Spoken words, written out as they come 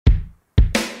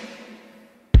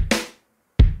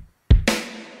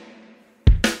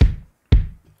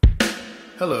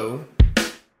Hello.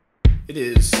 It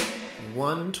is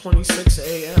 1:26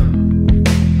 a.m.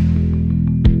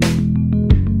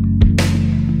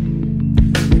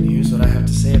 And here's what I have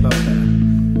to say about that.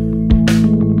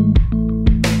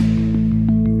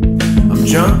 I'm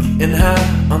drunk and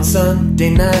high on Sunday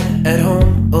night at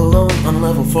home, alone on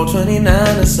level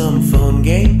 429 of some phone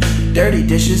game. Dirty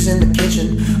dishes in the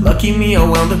kitchen. Lucky me, I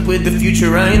wound up with the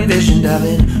future I envisioned. I've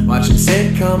been watching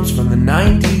sitcoms from the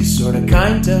 90s, sorta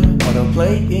kinda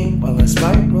autoplaying while I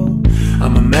spiral.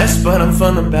 I'm a mess, but I'm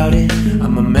fun about it.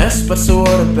 I'm a mess, but so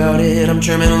what about it? I'm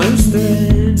trimming loose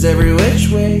threads every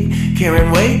which way, caring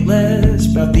way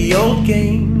less about the old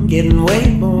game, getting way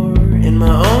more in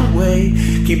my own way.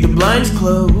 Keep the blinds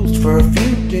closed for a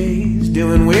few days,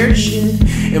 doing weird shit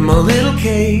in my little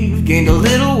cave. Gained a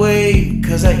little weight,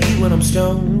 cause I eat when I'm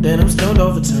stoned, and I'm stoned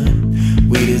all the time.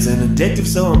 Weed isn't addictive,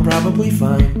 so I'm probably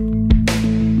fine.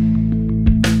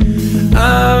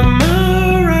 I'm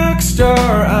a rock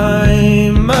star,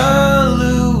 I'm a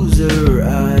loser,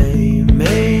 I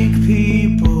make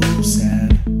people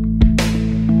sad.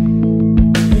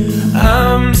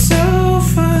 I'm so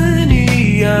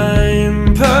funny,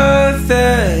 I'm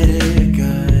pathetic,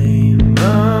 I'm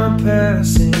a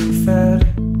passing fad.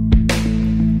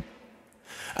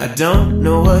 I don't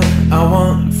know what I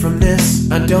want from this,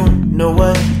 I don't know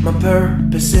what my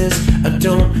purpose is. I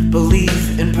don't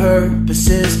believe in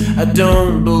purposes, I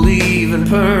don't believe in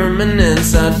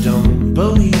permanence. I don't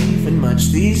believe in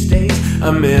much these days.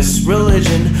 I miss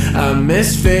religion, I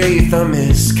miss faith, I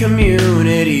miss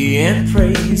community and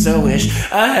praise. I wish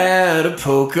I had a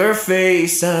poker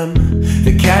face. I'm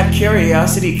the cat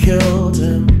curiosity killed,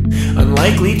 I'm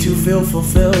unlikely to feel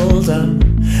fulfilled. I'm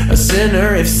a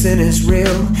sinner if sin is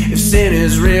real. If sin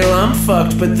is real, I'm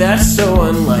fucked, but that's so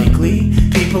unlikely.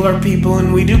 People are people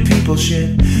and we do people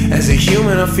shit. As a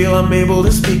human, I feel I'm able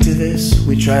to speak to this.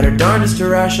 We tried our darndest to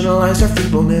rationalize our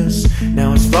feebleness.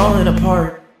 Now it's falling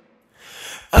apart.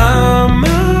 I'm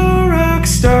a rock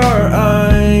star,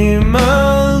 I'm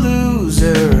a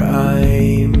loser,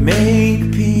 I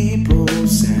make people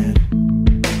sad.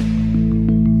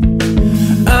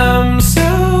 I'm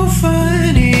so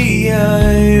funny,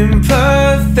 I'm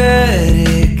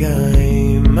pathetic,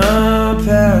 I'm a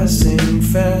passing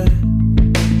fad.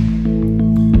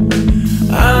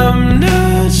 I'm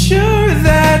not sure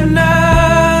that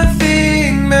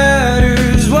nothing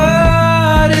matters.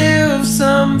 What if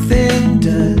something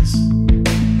does?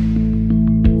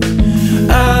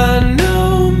 I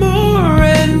know more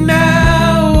and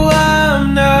now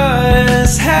I'm not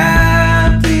as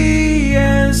happy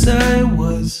as I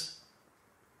was.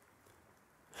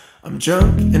 I'm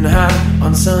drunk and high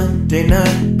on Sunday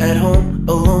night at home,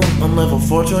 alone on level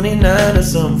 429 of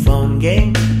some phone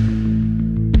game.